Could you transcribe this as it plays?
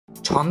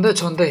ছন্দে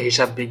ছন্দে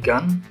হিসাব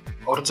বিজ্ঞান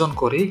অর্জন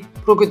করি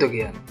প্রকৃত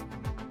জ্ঞান।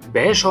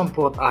 ব্যয়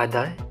সম্পদ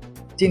আদায়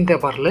চিনতে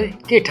পারলে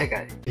কে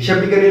ঠেকায়। হিসাব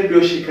বিজ্ঞানের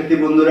প্রিয় শিক্ষার্থী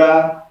বন্ধুরা,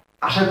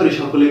 আশা করি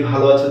সকলেই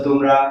ভালো আছো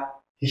তোমরা।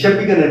 হিসাব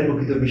বিজ্ঞানের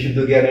প্রকৃত বিশুদ্ধ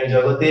জ্ঞানের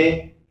জগতে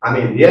আমি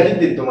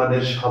রিয়াজউদ্দিন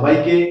তোমাদের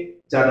সবাইকে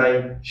জানাই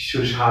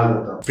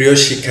সুস্বাগত। প্রিয়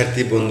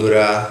শিক্ষার্থী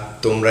বন্ধুরা,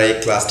 তোমরা এই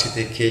ক্লাসটি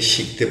থেকে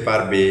শিখতে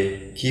পারবে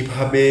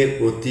কিভাবে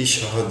অতি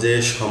সহজে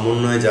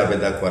সমন্বয়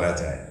জাবেদা করা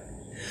যায়।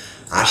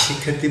 আর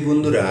শিক্ষার্থী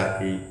বন্ধুরা,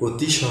 এই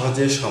অতি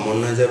সহজে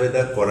সমন্বয়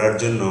জাবেদা করার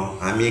জন্য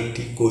আমি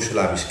একটি কৌশল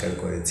আবিষ্কার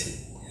করেছি।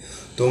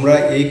 তোমরা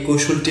এই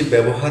কৌশলটি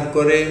ব্যবহার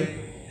করে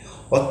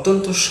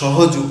অত্যন্ত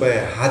সহজ উপায়ে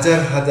হাজার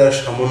হাজার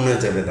সমন্বয়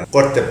জাবেদা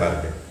করতে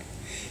পারবে।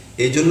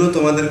 এই জন্য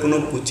তোমাদের কোনো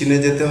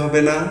কোচিংয়ে যেতে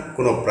হবে না,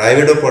 কোনো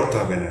প্রাইভেটও পড়তে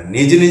হবে না।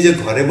 নিজে নিজে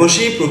ঘরে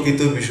বসেই প্রকৃত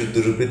বিশুদ্ধ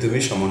রূপে তুমি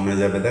সমন্বয়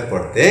জাবেদা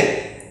করতে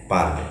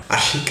পারবে।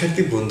 আর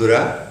শিক্ষার্থী বন্ধুরা,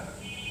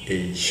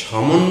 এই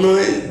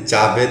সমন্বয়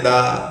জাবেদা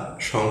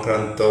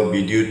সংক্রান্ত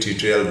ভিডিও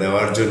টিউটোরিয়াল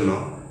দেওয়ার জন্য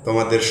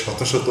তোমাদের শত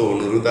শত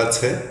অনুরোধ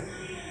আছে।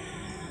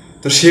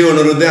 তো সেই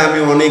অনুরোধে আমি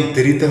অনেক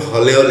দেরিতে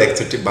হলেও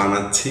লেকচারটি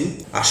বানাচ্ছি।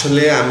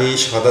 আসলে আমি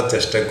সদা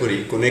চেষ্টা করি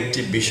কোনো একটি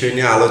বিষয়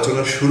নিয়ে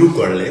আলোচনা শুরু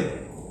করলে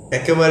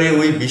একেবারে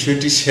ওই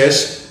বিষয়টি শেষ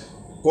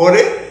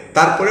করে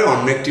তারপরে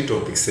অন্য একটি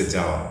টপিক্সে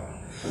যাওয়া।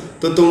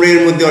 তো তোমরা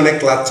এর মধ্যে অনেক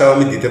ক্লাস চাও,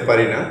 আমি দিতে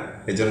পারি না,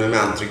 এই জন্য আমি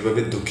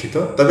আন্তরিকভাবে দুঃখিত।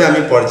 তবে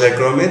আমি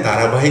পর্যায়ক্রমে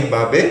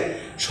ধারাবাহিকভাবে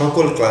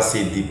সকল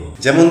ক্লাসই দিব।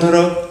 যেমন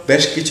ধরো,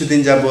 বেশ কিছুদিন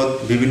যাবৎ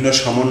বিভিন্ন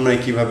সমন্বয়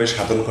কিভাবে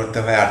সাধন করতে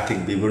হয় আর্থিক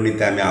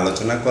বিবরণীতে আমি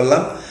আলোচনা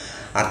করলাম।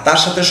 আর তার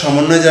সাথে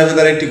সমন্বয়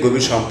জাবেদার একটি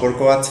গভীর সম্পর্ক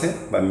আছে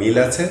বা মিল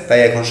আছে, তাই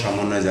এখন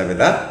সমন্বয়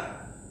জাবেদা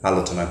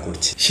আলোচনা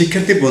করছি।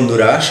 শিক্ষার্থী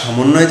বন্ধুরা,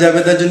 সমন্বয়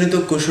জাবেদা জনিত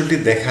কৌশলটি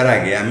দেখার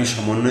আগে আমি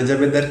সমন্বয়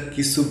জাবেদার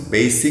কিছু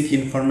বেসিক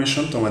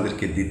ইনফরমেশন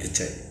তোমাদেরকে দিতে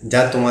চাই,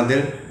 যা তোমাদের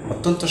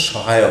অত্যন্ত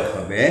সহায়ক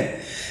হবে।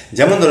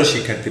 যেমন ধরো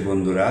শিক্ষার্থী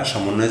বন্ধুরা,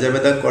 সমন্বয়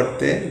জাবেদা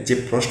করতে যে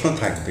প্রশ্ন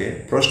থাকবে,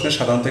 প্রশ্নে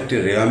সাধারণত একটি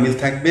রেওয়া মিল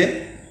থাকবে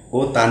ও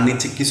তার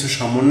নিচে কিছু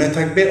সমন্বয়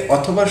থাকবে,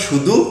 অথবা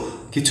শুধু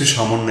কিছু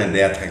সমন্বয়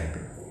দেয়া থাকবে।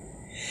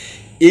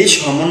 এই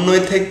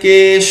সমন্বয় থেকে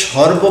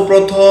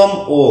সর্বপ্রথম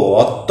ও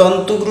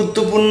অত্যন্ত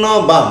গুরুত্বপূর্ণ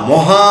বা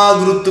মহা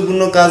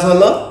গুরুত্বপূর্ণ কাজ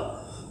হলো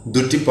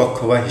দুটি পক্ষ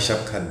বা হিসাব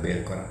খাত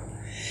বের করা।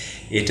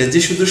 এটা যে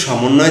শুধু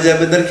সমন্বয়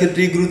জাবেদার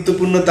ক্ষেত্রেই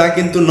গুরুত্বপূর্ণ তা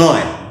কিন্তু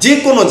নয়, যে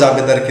কোনো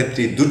জাবেদার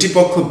ক্ষেত্রে দুটি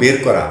পক্ষ বের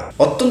করা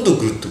অত্যন্ত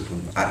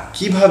গুরুত্বপূর্ণ। আর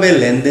কিভাবে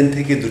লেনদেন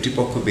থেকে দুটি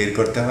পক্ষ বের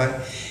করতে হয়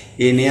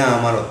এ নিয়ে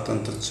আমার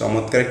অত্যন্ত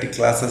চমৎকার একটি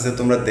ক্লাস আছে,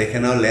 তোমরা দেখে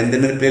নাও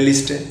লেনদেনের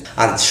প্লেলিস্টে।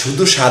 আর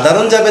শুধু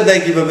সাধারণ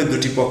জাবেদায় কিভাবে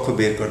দুটি পক্ষ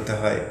বের করতে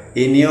হয়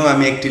এ নিয়েও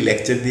আমি একটি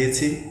লেকচার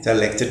দিয়েছি, যার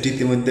লেকচারটি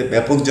ইতিমধ্যে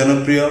ব্যাপক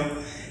জনপ্রিয়,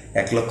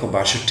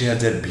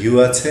 1,62,000 ভিউ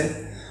আছে।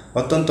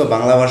 অত্যন্ত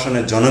বাংলা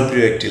ভাষণের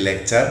জনপ্রিয় একটি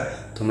লেকচার,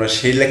 তোমরা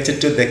সেই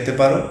লেকচারটিও দেখতে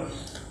পারো।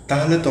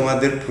 তাহলে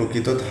তোমাদের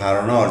প্রকৃত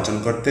ধারণা অর্জন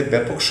করতে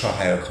ব্যাপক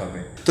সহায়ক হবে।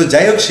 তো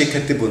যাই হোক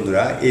শিক্ষার্থী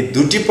বন্ধুরা, এই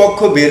দুটি পক্ষ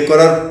বের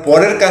করার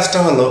পরের কাজটা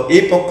হলো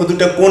এই পক্ষ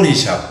দুটো কোন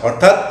হিসাব,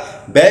 অর্থাৎ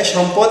ব্যয়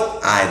সম্পদ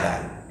আয়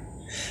দায়।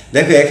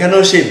 দেখো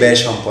এখানেও সেই ব্যয়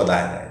সম্পদ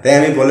আয় দায়, তাই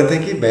আমি বলে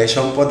থাকি ব্যয়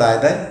সম্পদ আয়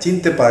দায়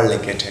চিনতে পারলে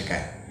কে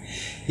ঠেকায়।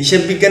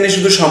 হিসাব বিজ্ঞানে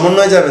শুধু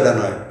সমন্বয় জাবেদা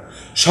নয়,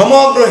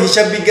 সমগ্র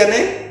হিসাব বিজ্ঞানে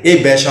এই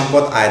ব্যয়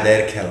সম্পদ আয়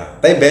দায়ের খেলা।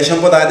 তাই ব্যয়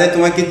সম্পদ আয় দায়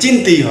তোমাকে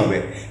চিনতেই হবে,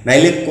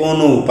 নাইলে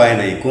কোনো উপায়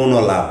নাই, কোনো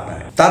লাভ নাই।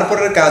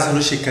 তারপরের কাজ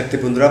হলো শিক্ষার্থী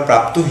বন্ধুরা,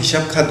 প্রাপ্ত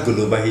হিসাব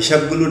খাতগুলো বা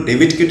হিসাবগুলো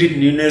ডেবিট ক্রেডিট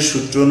নির্ণয়ের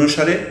সূত্র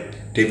অনুসারে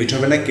ডেবিট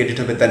হবে না ক্রেডিট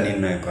হবে তা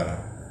নির্ণয় করা।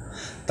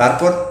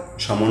 তারপর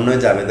সমন্বয়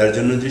জাবেদার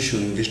জন্য যে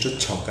সুনির্দিষ্ট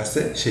ছক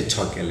আছে সেই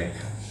ছকে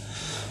লেখা।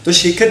 তো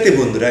শিক্ষার্থী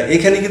বন্ধুরা,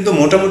 এখানে কিন্তু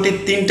মোটামুটি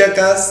 3টা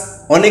কাজ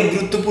অনেক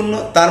গুরুত্বপূর্ণ,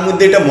 তার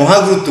মধ্যে এটা মহা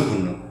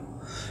গুরুত্বপূর্ণ,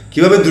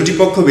 কিভাবে দুটি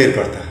পক্ষ বের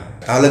করতে হয়।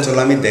 তাহলে চলো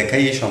আমি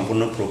দেখাই এই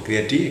সম্পূর্ণ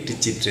প্রক্রিয়াটি একটি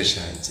চিত্রের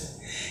সাহায্যে।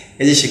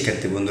 এই যে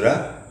শিক্ষার্থী বন্ধুরা,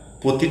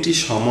 প্রতিটি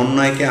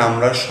সমন্বয়কে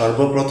আমরা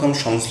সর্বপ্রথম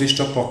সংশ্লিষ্ট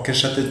পক্ষের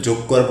সাথে যোগ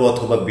করব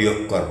অথবা বিয়োগ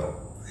করব।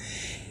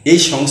 এই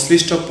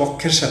সংশ্লিষ্ট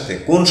পক্ষের সাথে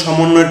কোন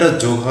সমন্বয়টা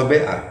যোগ হবে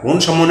আর কোন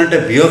সমন্বয়টা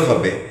বিয়োগ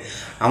হবে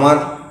আমার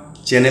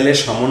চ্যানেলের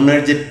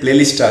সমন্বয়ের যে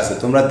প্লেলিস্টটা আছে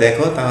তোমরা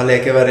দেখো, তাহলে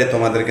একেবারে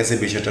তোমাদের কাছে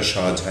বিষয়টা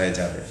সহজ হয়ে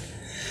যাবে।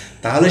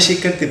 তাহলে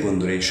শিক্ষার্থী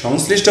বন্ধুরা, এই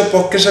সংশ্লিষ্ট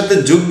পক্ষের সাথে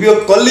যোগ বিয়োগ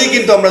করলেই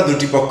কিন্তু আমরা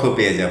দুটি পক্ষ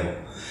পেয়ে যাব।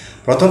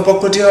 প্রথম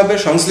পক্ষটি হবে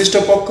সংশ্লিষ্ট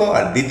পক্ষ,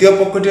 আর দ্বিতীয়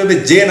পক্ষটি হবে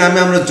যে নামে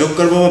আমরা যোগ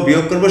করবো বা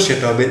বিয়োগ করবো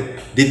সেটা হবে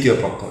দ্বিতীয়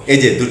পক্ষ। এই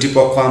যে দুটি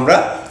পক্ষ আমরা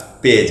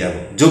পেয়ে যাব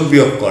যোগ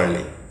বিয়োগ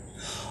করলে।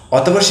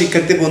 অথবা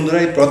শিক্ষার্থী বন্ধুরা,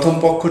 এই প্রথম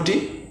পক্ষটি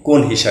কোন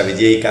হিসাবে,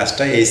 যে এই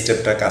কাজটা এই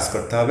স্টেপটা কাজ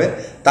করতে হবে,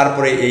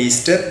 তারপরে এই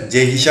স্টেপ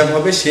যে হিসাব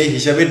হবে সেই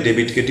হিসাবে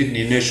ডেবিট ক্রেডিট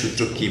নির্ণয়ের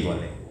সূত্র কি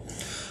বলে।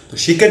 তো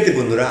শিক্ষার্থী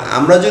বন্ধুরা,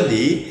 আমরা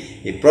যদি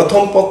এই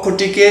প্রথম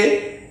পক্ষটিকে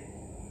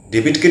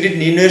ডেবিট ক্রেডিট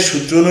নির্ণয়ের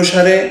সূত্র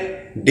অনুসারে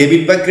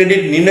ডেবিট বা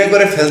ক্রেডিট নির্ণয়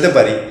করে ফেলতে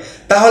পারি,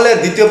 তাহলে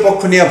দ্বিতীয়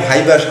পক্ষ নিয়ে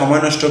ভাইবার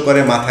সময় নষ্ট করে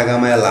মাথা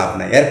ঘামায় লাভ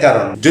নাই। এর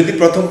কারণ, যদি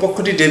প্রথম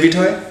পক্ষটি ডেবিট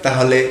হয়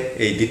তাহলে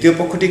এই দ্বিতীয়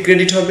পক্ষটি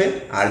ক্রেডিট হবে,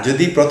 আর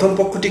যদি প্রথম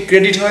পক্ষটি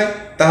ক্রেডিট হয়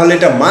তাহলে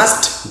এটা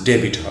মাস্ট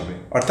ডেবিট হবে,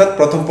 অর্থাৎ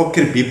প্রথম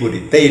পক্ষের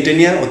বিপরীত। তাই এটা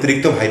নিয়ে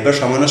অতিরিক্ত ভাইবার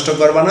সময় নষ্ট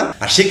করবা না।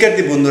 আর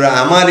শিক্ষার্থী বন্ধুরা,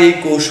 আমার এই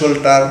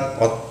কৌশলটার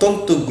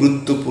অত্যন্ত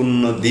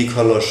গুরুত্বপূর্ণ দিক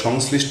হলো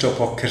সংশ্লিষ্ট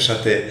পক্ষের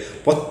সাথে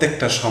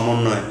প্রত্যেকটা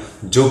সমন্বয়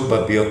যোগ বা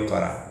বিয়োগ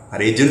করা। আর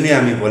এই জন্যই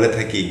আমি বলে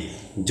থাকি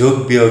যোগ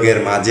বিয়োগের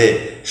মাঝে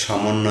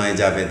সমন্বয়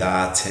জাবেদা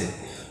আছে,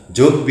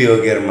 যোগ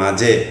বিয়োগের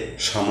মাঝে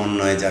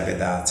সমন্বয়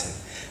জাবেদা আছে।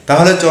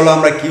 তাহলে চলো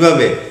আমরা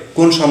কিভাবে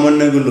কোন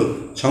সমন্বয়গুলো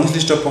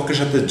সংশ্লিষ্ট পক্ষের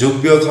সাথে যোগ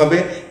বিয়োগ হবে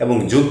এবং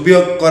যোগ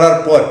বিয়োগ করার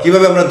পর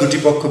কিভাবে আমরা দুটি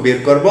পক্ষ বের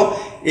করব,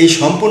 এই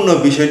সম্পূর্ণ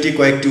বিষয়টি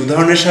কয়েকটি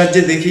উদাহরণের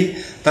সাহায্যে দেখি।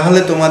 তাহলে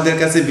তোমাদের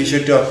কাছে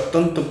বিষয়টি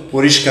অত্যন্ত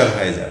পরিষ্কার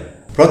হয়ে যাবে।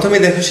 প্রথমে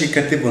দেখো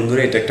শিক্ষার্থী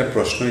বন্ধুরা, এটা একটা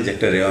প্রশ্ন, যে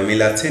একটা রেওয়া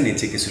মিল আছে,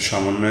 নিচে কিছু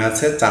সমন্বয়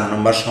আছে। 4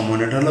 নম্বর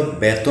সমন্বয়টা হলো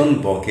বেতন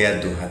বকেয়া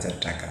 2000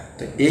 টাকা।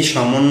 তো এই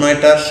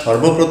সমন্বয়টার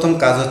সর্বপ্রথম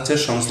কাজ হচ্ছে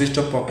সংশ্লিষ্ট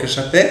পক্ষের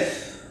সাথে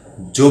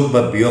যোগ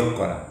বা বিয়োগ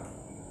করা।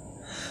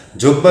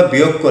 যোগ বা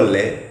বিয়োগ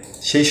করলে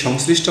সেই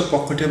সংশ্লিষ্ট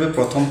পক্ষটি হবে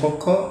প্রথম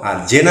পক্ষ, আর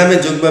যে নামে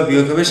যোগ বা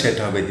বিয়োগ হবে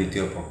সেটা হবে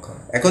দ্বিতীয় পক্ষ।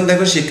 এখন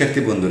দেখো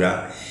শিক্ষার্থী বন্ধুরা,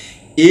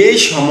 এই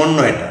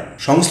সমন্বয়টা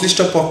সংশ্লিষ্ট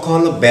পক্ষ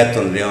হলো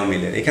বেতন রেওয়া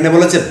মিলের, এখানে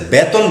বলেছে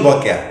বেতন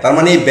বকেয়া, তার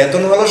মানে এই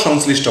বেতন হলো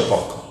সংশ্লিষ্ট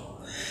পক্ষ।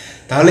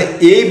 তাহলে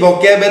এই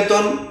বকেয়া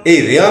বেতন এই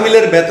রেওয়া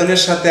মিলের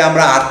বেতনের সাথে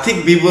আমরা আর্থিক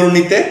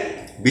বিবরণীতে,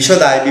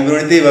 বিশদ আয়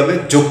বিবরণীতে এইভাবে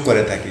যোগ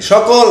করে থাকি।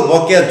 সকল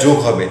বকেয়া যোগ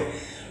হবে,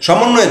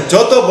 সমন্বয়ে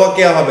যত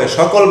বকেয়া হবে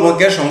সকল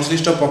বকেয়া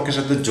সংশ্লিষ্ট পক্ষের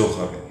সাথে যোগ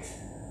হবে,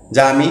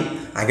 যা আমি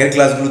আগের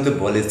ক্লাসগুলোতে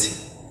বলেছি।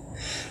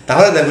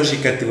 তাহলে দেখো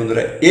শিক্ষার্থী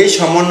বন্ধুরা, এই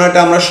সমন্বয়টা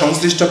আমরা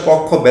সংশ্লিষ্ট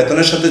পক্ষ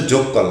বেতনের সাথে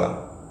যোগ করলাম।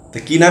 তো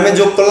কি নামে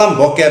যোগ করলাম?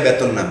 বকেয়া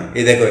বেতন নামে।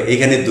 এই দেখো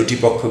এখানে দুটি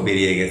পক্ষ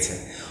বেরিয়ে গেছে,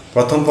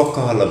 প্রথম পক্ষ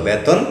হলো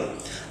বেতন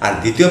আর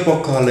দ্বিতীয়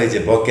পক্ষ হলো এই যে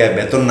বকেয়া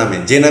বেতন নামে,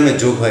 যে নামে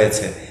যোগ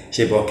হয়েছে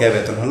সেই বকেয়া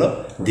বেতন হলো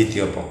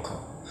দ্বিতীয় পক্ষ।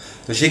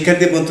 তো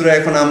শিক্ষার্থী বন্ধুরা,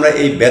 এখন আমরা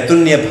এই বেতন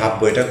নিয়ে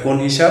ভাববো। এটা কোন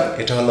হিসাব?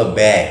 এটা হলো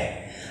ব্যয়,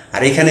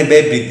 আর এখানে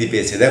ব্যয় বৃদ্ধি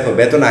পেয়েছে। দেখো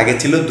বেতন আগে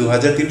ছিল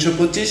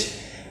 2325,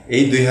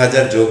 এই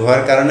 2000 যোগ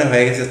হওয়ার কারণে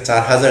হয়ে গেছে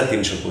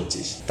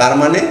 4325। তার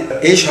মানে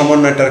এই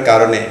সমন্বয়টার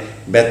কারণে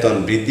বেতন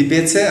বৃদ্ধি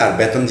পেয়েছে, আর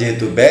বেতন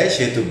যেহেতু ব্যয়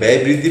সেহেতু ব্যয়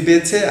বৃদ্ধি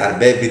পেয়েছে, আর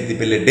ব্যয় বৃদ্ধি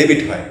পেলে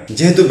ডেবিট হয়।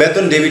 যেহেতু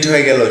বেতন ডেবিট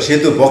হয়ে গেল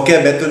সেহেতু বকেয়া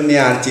বেতন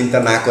নিয়ে আর চিন্তা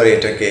না করে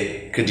এটাকে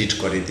ক্রেডিট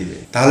করে দিবে।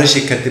 তাহলে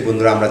শিক্ষার্থী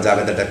বন্ধুরা, আমরা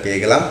জাবেদাটা পেয়ে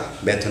গেলাম,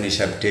 বেতন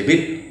হিসাব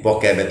ডেবিট,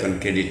 বকেয়া বেতন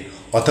ক্রেডিট।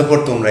 অতঃপর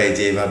তোমরা এই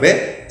যে এইভাবে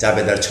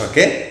জাবেদার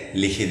ছকে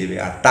লিখে দিবে।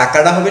 আর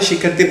টাকাটা হবে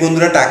শিক্ষার্থী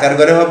বন্ধুরা, টাকার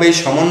ঘরে হবে এই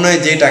সমন্বয়ে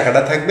যে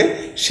টাকাটা থাকবে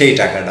সেই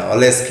টাকাটা,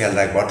 অলওয়েজ খেয়াল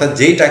রাখবে। অর্থাৎ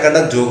যেই টাকাটা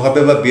যোগ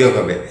হবে বা বিয়োগ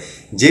হবে,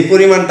 যে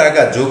পরিমাণ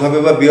টাকা যোগ হবে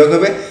বা বিয়োগ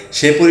হবে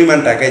সেই পরিমাণ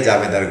টাকাই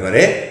জাবেদার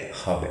ঘরে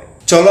হবে।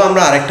 চলো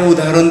আমরা আরেকটা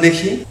উদাহরণ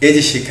দেখি। এই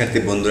যে শিক্ষার্থী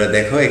বন্ধুরা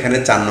দেখো, এখানে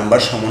 4 নম্বর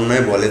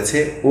সমন্বয়ে বলেছে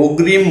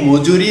অগ্রিম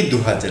মজুরি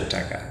 2000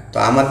 টাকা। তো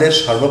আমাদের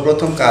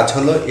সর্বপ্রথম কাজ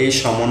হলো এই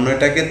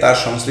সমন্বয়টাকে তার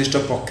সংশ্লিষ্ট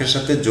পক্ষের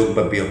সাথে যোগ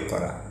বা বিয়োগ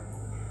করা।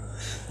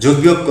 যোগ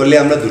বিয়োগ করলে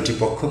আমরা দুটি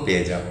পক্ষ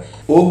পেয়ে যাব।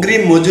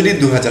 অগ্রিম মজুরি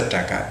 2000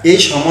 টাকা, এই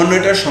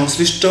সমন্বয়টার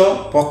সংশ্লিষ্ট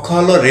পক্ষ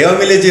হলো রেওয়া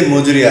মিলে যে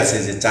মজুরি আছে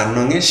যে 4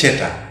 নঙে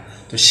সেটা।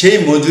 তো সেই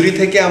মজুরি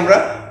থেকে আমরা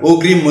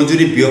অগ্রিম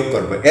মজুরি বিয়োগ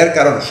করব। এর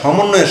কারণ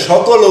সমন্বয়ের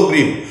সকল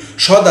অগ্রিম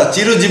সদা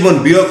চিরজীবন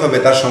বিয়োগ হবে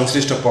তার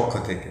সংশ্লিষ্ট পক্ষ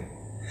থেকে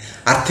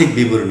আর্থিক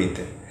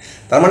বিবরণীতে।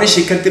 তার মানে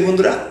শিক্ষার্থী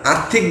বন্ধুরা,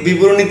 আর্থিক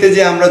বিবরণীতে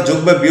যে আমরা যোগ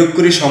বা বিয়োগ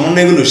করি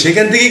সমন্বয়গুলো,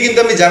 সেখান থেকে কিন্তু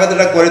আমি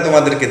জাবেদাটা করে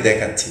তোমাদেরকে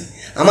দেখাচ্ছি।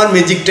 আমার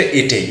ম্যাজিকটা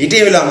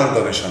এটাই হলো আমার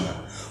গবেষণা,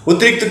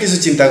 অতিরিক্ত কিছু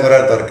চিন্তা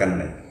করার দরকার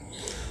নেই।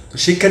 তো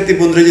শিক্ষার্থী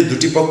বন্ধুরা, যে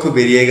দুটি পক্ষ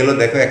বেরিয়ে গেল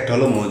দেখো, একটা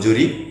হলো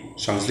মজুরি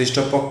সংশ্লিষ্ট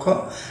পক্ষ,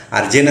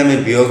 আর যে নামে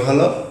বিয়োগ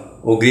হলো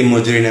অগ্রিম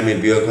মজুরি নামে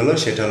বিয়োগ হলো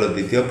সেটা হলো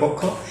দ্বিতীয় পক্ষ।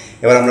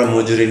 এবার আমরা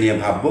মজুরি নিয়ে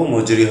ভাববো।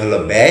 মজুরি হলো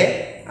ব্যয়,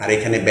 আর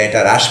এখানে ব্যয়টা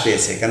হ্রাস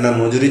পেয়েছে, কেননা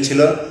মজুরি ছিল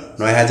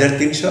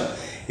 9300,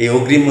 এই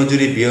অগ্রিম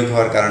মজুরি বিয়োগ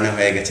হওয়ার কারণে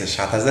হয়ে গেছে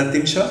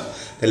 7300।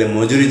 তাহলে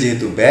মজুরি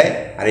যেহেতু ব্যয়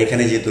আর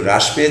এখানে যেহেতু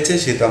হ্রাস পেয়েছে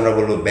সেহেতু আমরা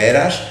বলবো ব্যয়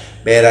হ্রাস।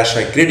 ব্যয় হ্রাস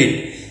হয় ক্রেডিট,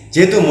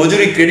 যেহেতু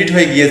মজুরি ক্রেডিট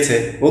হয়ে গিয়েছে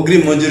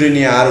অগ্রিম মজুরি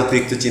নিয়ে আর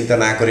অতিরিক্ত চিন্তা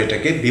না করে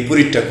এটাকে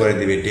বিপরীতটা করে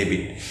দেবে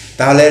ডেবিট।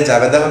 তাহলে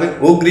জাবেদা হবে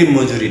অগ্রিম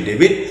মজুরি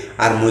ডেবিট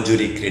আর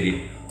মজুরি ক্রেডিট।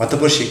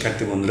 অতঃপর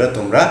শিক্ষার্থী বন্ধুরা,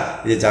 তোমরা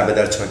যে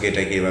জাবেদার ছকে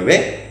এটাকে এভাবে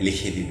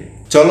লিখিয়ে দিবে।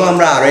 চলো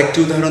আমরা আরো একটি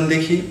উদাহরণ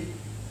দেখি।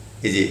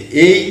 এই যে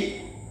এই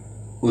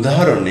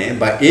উদাহরণে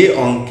বা এই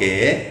অঙ্কে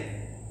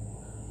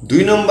 2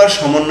 নম্বর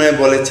সমন্বয়ে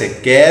বলেছে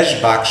ক্যাশ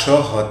বাক্স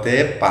হতে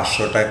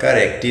 500 টাকার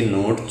একটি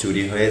নোট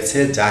চুরি হয়েছে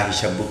যা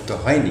হিসাবভুক্ত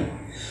হয়নি।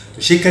 তো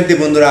শিক্ষার্থী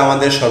বন্ধুরা,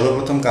 আমাদের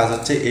সর্বপ্রথম কাজ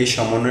হচ্ছে এই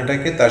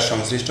সমন্বয়টাকে তার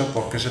সংশ্লিষ্ট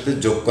পক্ষের সাথে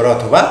যোগ করা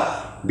অথবা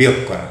বিয়োগ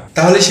করা।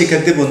 তাহলে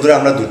শিক্ষার্থী বন্ধুরা,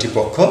 আমরা দুটি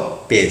পক্ষ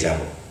পেয়ে যাব।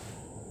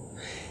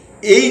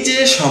 এই যে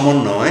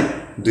সমন্বয়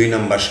 2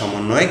 নম্বর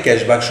সমন্বয়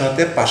ক্যাশ বাক্স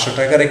হতে 500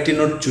 টাকার একটি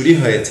নোট চুরি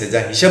হয়েছে যা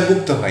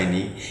হিসাবভুক্ত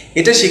হয়নি,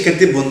 এটা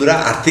শিক্ষার্থী বন্ধুরা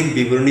আর্থিক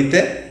বিবরণীতে,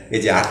 এই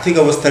যে আর্থিক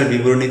অবস্থার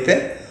বিবরণীতে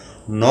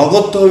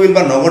নগদ তহবিল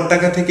বা নগদ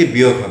টাকা থেকে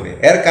বিয়োগ হবে।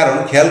 এর কারণ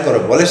খেয়াল করো,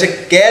 বলে সে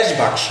ক্যাশ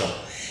বাক্স।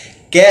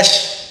 ক্যাশ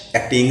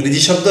একটা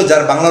ইংরেজি শব্দ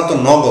যার বাংলা তো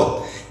নগদ।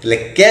 তাহলে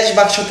ক্যাশ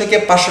বাক্স থেকে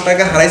 500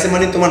 টাকা হারাইছে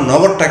মানে তোমার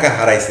নগদ টাকা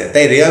হারাইছে,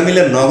 তাই রেওয়া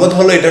মিলের নগদ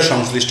হলো এটা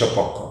সংশ্লিষ্ট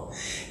পক্ষ।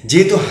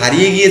 যেহেতু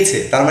হারিয়ে গিয়েছে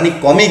তার মানে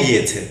কমে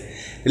গিয়েছে,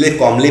 তাহলে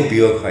কমলে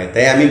বিয়োগ হয়,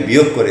 তাই আমি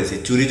বিয়োগ করেছি।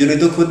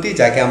 চুরিজনিত ক্ষতি,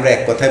 যাকে আমরা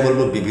এক কথায়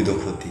বলবো বিবিধ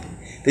ক্ষতি।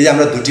 তাই যে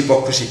আমরা দুটি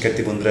পক্ষ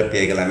শিক্ষার্থী বন্ধুরা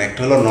পেয়ে গেলাম, একটা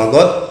হলো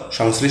নগদ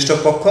সংশ্লিষ্ট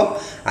পক্ষ,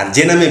 আর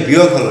যে নামে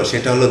বিয়োগ হলো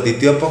সেটা হলো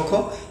দ্বিতীয় পক্ষ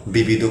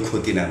বিবিধ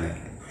ক্ষতি নামে।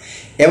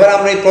 এবার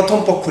আমরা এই প্রথম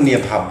পক্ষ নিয়ে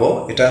ভাববো,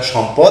 এটা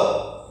সম্পদ,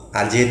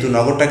 আর যেহেতু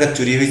নগদ টাকা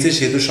চুরি হয়েছে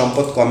সেহেতু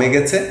সম্পদ কমে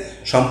গেছে,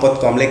 সম্পদ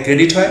কমলে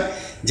ক্রেডিট হয়।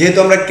 যেহেতু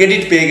আমরা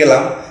ক্রেডিট পেয়ে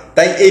গেলাম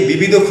তাই এই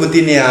বিবিধ ক্ষতি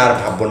নিয়ে আর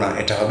ভাববো না,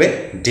 এটা হবে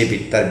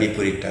ডেবিট, তার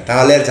বিপরীতটা।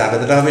 তাহলে আর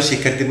জাবেদাটা হবে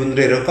শিক্ষার্থী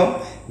বন্ধুরা এরকম,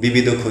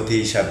 বিবিধ ক্ষতি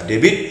হিসাব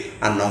ডেবিট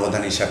আর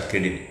নগদান হিসাব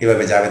ক্রেডিট,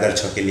 এভাবে জাবেদার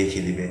ছকে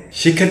লিখে দিবে।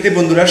 শিক্ষার্থী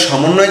বন্ধুরা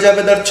সমন্বয়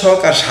জাবেদার ছক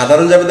আর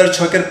সাধারণ জাবেদার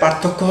ছকের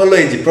পার্থক্য হলো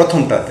এই যে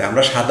প্রথমটাতে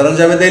আমরা সাধারণ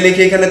জাবেদায়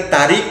লিখি এখানে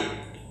তারিখ,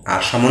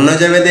 আর সমন্বয়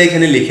জাবেদায়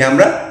এখানে লিখে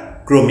আমরা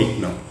ক্রমিক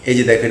নং। এই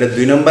যে দেখো এটা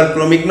 2 নম্বর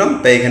ক্রমিক নং,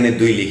 তাই এখানে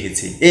 2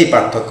 লিখেছি, এই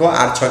পার্থক্য।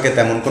 আর ছকে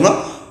তেমন কোনো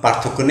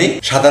পার্থক্য নেই,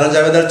 সাধারণ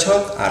জাবেদার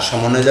ছক আর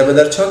সমন্বয়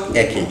জাবেদার ছক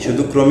একই,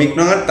 শুধু ক্রমিক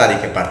নং আর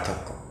তারিখে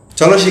পার্থক্য।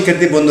 চলো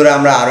শিক্ষার্থী বন্ধুরা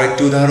আমরা আরো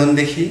একটি উদাহরণ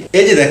দেখি।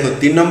 এই যে দেখো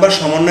 3 নম্বর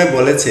সমন্বয়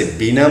বলেছে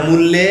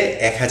বিনামূল্যে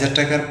 1000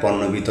 টাকার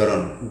পণ্য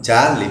বিতরণ যা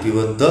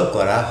লিপিবদ্ধ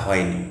করা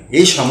হয়নি।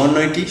 এই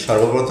সমন্বয়টি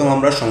সর্বপ্রথম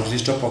আমরা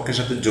সংশ্লিষ্ট পক্ষের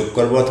সাথে যোগ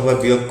করব অথবা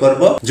বিয়োগ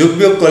করব, যোগ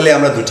বিয়োগ করলে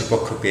আমরা দুটি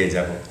পক্ষ পেয়ে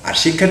যাব। আর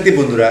শিক্ষার্থী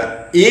বন্ধুরা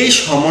এই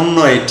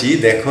সমন্বয়টি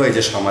দেখো, এই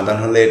যে সমাধান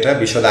হলো এটা,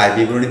 বিশদ আয়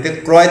বিবরণীতে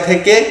ক্রয়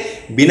থেকে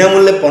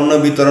বিনামূল্যে পণ্য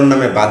বিতরণ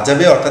নামে বাদ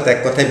যাবে, অর্থাৎ এক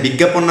কথায়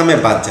বিজ্ঞাপন নামে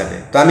বাদ যাবে।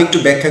 তো আমি একটু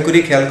ব্যাখ্যা করি,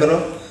 খেয়াল করো।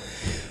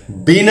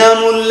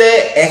 বিনামূল্যে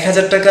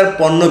 1000 টাকার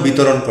পণ্য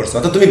বিতরণ করছো,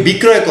 অর্থাৎ তুমি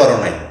বিক্রয় করো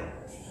নাই,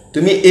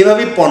 তুমি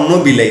এভাবে পণ্য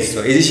বিলাইছো।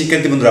 এই যে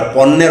শিক্ষার্থী বন্ধুরা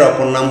পণ্যের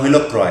অপর নাম হলো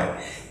ক্রয়,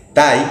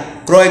 তাই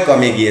ক্রয়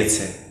কমে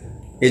গিয়েছে,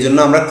 এই জন্য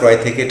আমরা ক্রয়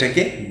থেকে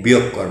এটাকে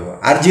বিয়োগ করব।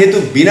 আর যেহেতু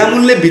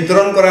বিনামূল্যে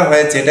বিতরণ করা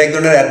হয়েছে, এটা এক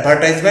ধরনের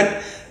অ্যাডভার্টাইজমেন্ট,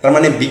 তার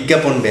মানে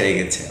বিজ্ঞাপন বেড়ে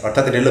গেছে,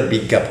 অর্থাৎ এটা হলো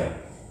বিজ্ঞাপন।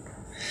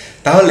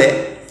 তাহলে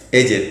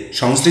এই যে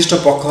সংশ্লিষ্ট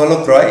পক্ষ হলো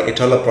ক্রয়,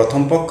 এটা হলো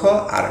প্রথম পক্ষ,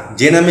 আর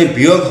যে নামে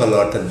বিয়োগ হলো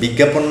অর্থাৎ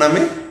বিজ্ঞাপন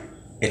নামে,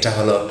 এটা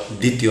হলো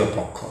দ্বিতীয়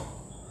পক্ষ।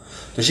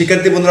 তো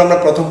শিক্ষার্থী বন্ধুরা আমরা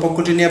প্রথম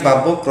পক্ষটি নিয়ে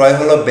ভাববো। ক্রয়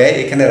হলো ব্যয়,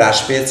 এখানে হ্রাস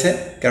পেয়েছে,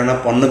 কেননা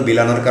পণ্য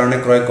বিলানোর কারণে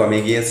ক্রয় কমে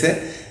গিয়েছে,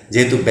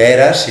 যেহেতু ব্যয়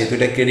হ্রাস সেহেতু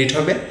এটা ক্রেডিট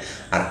হবে।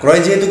 আর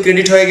ক্রয় যেহেতু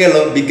ক্রেডিট হয়ে গেল,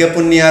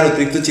 বিজ্ঞাপন নিয়ে আর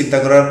অতিরিক্ত চিন্তা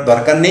করার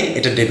দরকার নেই,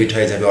 এটা ডেবিট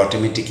হয়ে যাবে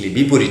অটোমেটিকলি,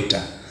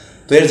 বিপরীতটা।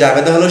 তো এর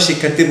জাবেদা হলো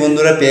শিক্ষার্থী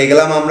বন্ধুরা পেয়ে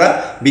গেলাম আমরা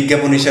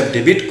বিজ্ঞাপন হিসাব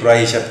ডেবিট,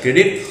 ক্রয় হিসাব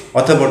ক্রেডিট,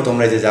 অথবা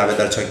তোমরা যে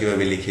জাবেদার ছক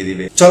কিভাবে লিখে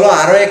দিবে। চলো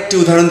আরো একটি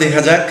উদাহরণ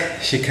দেখা যাক।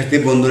 শিক্ষার্থী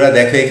বন্ধুরা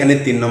দেখো এখানে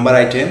 3 নম্বর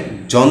আইটেম,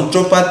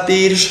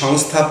 যন্ত্রপাতির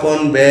সংস্থাপন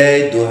ব্যয়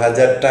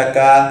 2000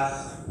 টাকা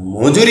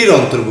মজুরির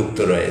অন্তর্ভুক্ত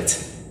রয়েছে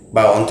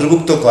বা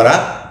অন্তর্ভুক্ত করা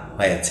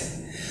হয়েছে।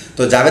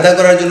 তো জাবেদা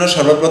করার জন্য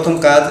সর্বপ্রথম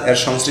কাজ এর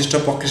সংশ্লিষ্ট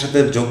পক্ষের সাথে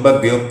যোগ বা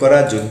বিয়োগ করা,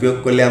 যোগ বিয়োগ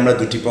করলে আমরা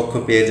দুটি পক্ষ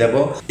পেয়ে যাব।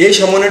 এই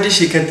সমন্বয়টি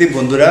শিক্ষার্থী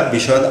বন্ধুরা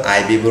বিশদ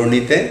আয়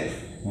বিবরণীতে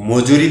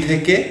মজুরি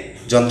থেকে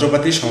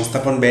যন্ত্রপাতির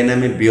সংস্থাপন ব্যয়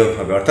নামে বিয়োগ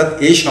হবে, অর্থাৎ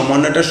এই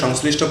সমন্বয়টার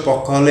সংশ্লিষ্ট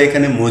পক্ষ হলো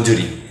এখানে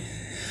মজুরি।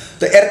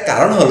 তো এর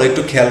কারণ হলো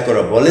একটু খেয়াল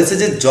করো, বলেছে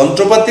যে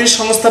যন্ত্রপাতির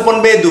সংস্থাপন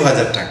ব্যয়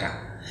 2000 টাকা।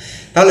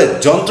 তাহলে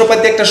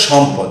যন্ত্রপাতি একটা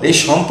সম্পদ, এই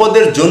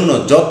সম্পদের জন্য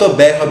যত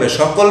ব্যয় হবে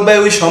সকল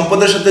ব্যয় ওই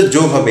সম্পদের সাথে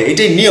যোগ হবে,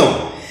 এটাই নিয়ম।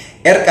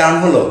 এর কারণ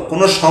হলো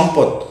কোনো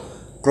সম্পদ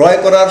ক্রয়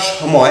করার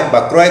সময় বা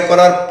ক্রয়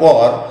করার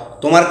পর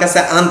তোমার কাছে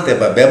আনতে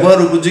বা ব্যবহার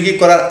উপযোগী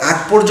করার আগ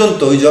পর্যন্ত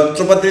ওই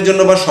যন্ত্রপাতির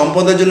জন্য বা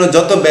সম্পদের জন্য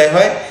যত ব্যয়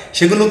হয়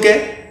সেগুলোকে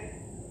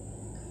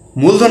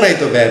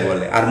মূলধনায়িত ব্যয়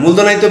বলে। আর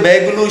মূলধনায়িত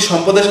ব্যয়গুলো ওই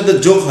সম্পদের সাথে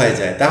যোগ হয়ে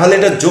যায়, তাহলে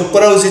এটা যোগ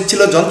করা উচিত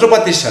ছিল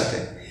যন্ত্রপাতির সাথে।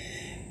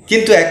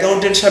 কিন্তু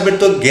অ্যাকাউন্টেন্ট সাহেবের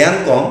তো জ্ঞান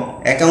কম,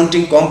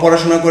 অ্যাকাউন্টিং কম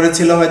পড়াশোনা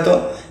করেছিল হয়তো,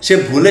 সে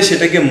ভুলে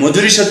সেটাকে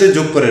মজুরির সাথে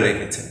যোগ করে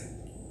রেখেছে,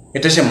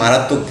 এটা সে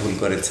মারাত্মক ভুল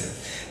করেছে।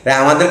 তাই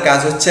আমাদের কাজ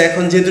হচ্ছে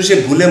এখন, যেহেতু সে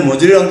ভুলে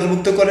মজুরির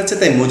অন্তর্ভুক্ত করেছে,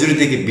 তাই মজুরি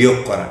থেকে বিয়োগ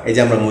করা। এই যে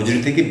আমরা মজুরি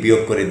থেকে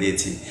বিয়োগ করে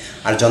দিয়েছি,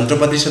 আর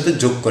যন্ত্রপাতির সাথে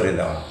যোগ করে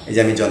দেওয়া, এই যে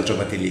আমি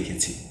যন্ত্রপাতি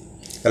লিখেছি।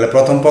 তাহলে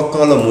প্রথম পক্ষ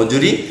হলো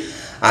মজুরি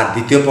আর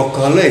দ্বিতীয় পক্ষ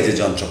হলো এই যে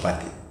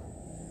যন্ত্রপাতি।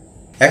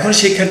 এখন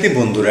শিক্ষার্থী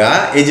বন্ধুরা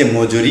এই যে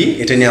মজুরি,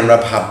 এটা নিয়ে আমরা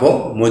ভাববো।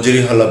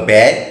 মজুরি হলো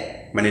ব্যয়,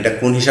 মানে এটা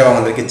কোন হিসাবে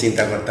আমাদেরকে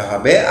চিন্তা করতে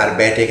হবে। আর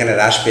ব্যয়টা এখানে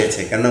হ্রাস পেয়েছে,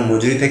 কেননা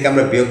মজুরি থেকে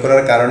আমরা বিয়োগ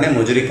করার কারণে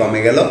মজুরি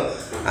কমে গেল।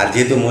 আর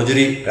যেহেতু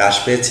মজুরি হ্রাস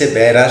পেয়েছে,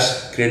 ব্যয় হ্রাস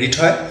ক্রেডিট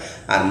হয়।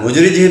 আর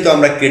মজুরি যেহেতু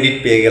আমরা ক্রেডিট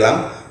পেয়ে গেলাম,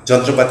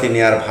 যন্ত্রপাতি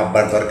নিয়ে আর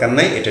ভাববার দরকার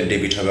নাই, এটা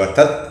ডেবিট হবে,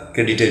 অর্থাৎ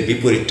ক্রেডিটের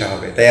বিপরীতটা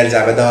হবে। তাই আর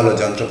জাবেদা হলো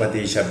যন্ত্রপাতি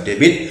হিসাব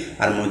ডেবিট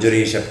আর মজুরি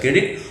হিসাব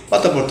ক্রেডিট,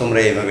 অতঃপর তোমরা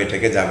এইভাবে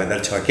এটাকে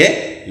জাবেদার ছকে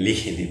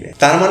লিখে দিবে।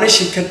 তার মানে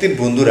শিক্ষার্থী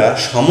বন্ধুরা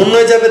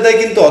সমন্বয় জাবেদায়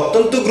কিন্তু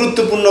অত্যন্ত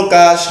গুরুত্বপূর্ণ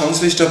কাজ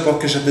সংশ্লিষ্ট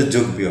পক্ষের সাথে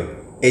যোগ বিয়োগ।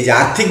 এই যে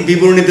আর্থিক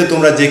বিবরণীতে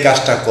তোমরা যে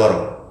কাজটা করো,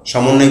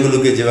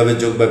 সমন্বয়গুলোকে যেভাবে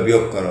যোগ বা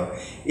বিয়োগ করো,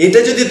 এটা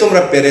যদি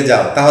তোমরা পেরে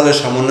যাও তাহলে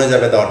সমন্বয়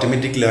জাবেদা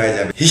অটোমেটিকলি হয়ে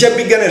যাবে। হিসাব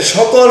বিজ্ঞানের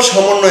সকল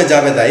সমন্বয়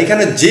জাবেদা,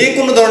 এখানে যে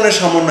কোনো ধরনের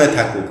সমন্বয়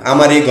থাকুক,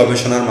 আমার এই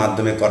গবেষণার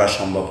মাধ্যমে করা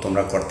সম্ভব,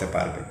 তোমরা করতে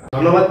পারবে।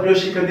 ধন্যবাদ প্রিয়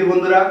শিক্ষার্থী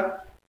বন্ধুরা,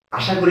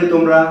 আশা করি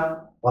তোমরা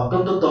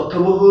অত্যন্ত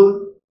তথ্যবহুল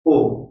ও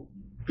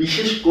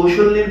বিশেষ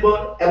কৌশল নির্ভর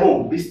এবং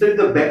বিস্তারিত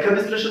ব্যাখ্যা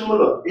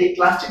বিশ্লেষণমূলক এই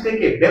ক্লাসটি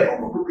থেকে ব্যাপক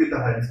উপকৃত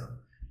হয়েছ।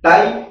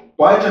 তাই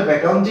পয়েন্ট অফ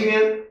অ্যাকাউন্টিং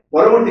এর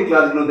পরবর্তী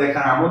ক্লাসগুলো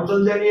দেখার আমন্ত্রণ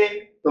জানিয়ে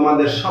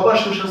তোমাদের সবার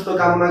সুস্বাস্থ্য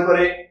কামনা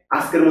করে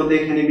আজকের মতো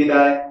এখানে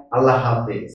বিদায়। আল্লাহ হাফেজ।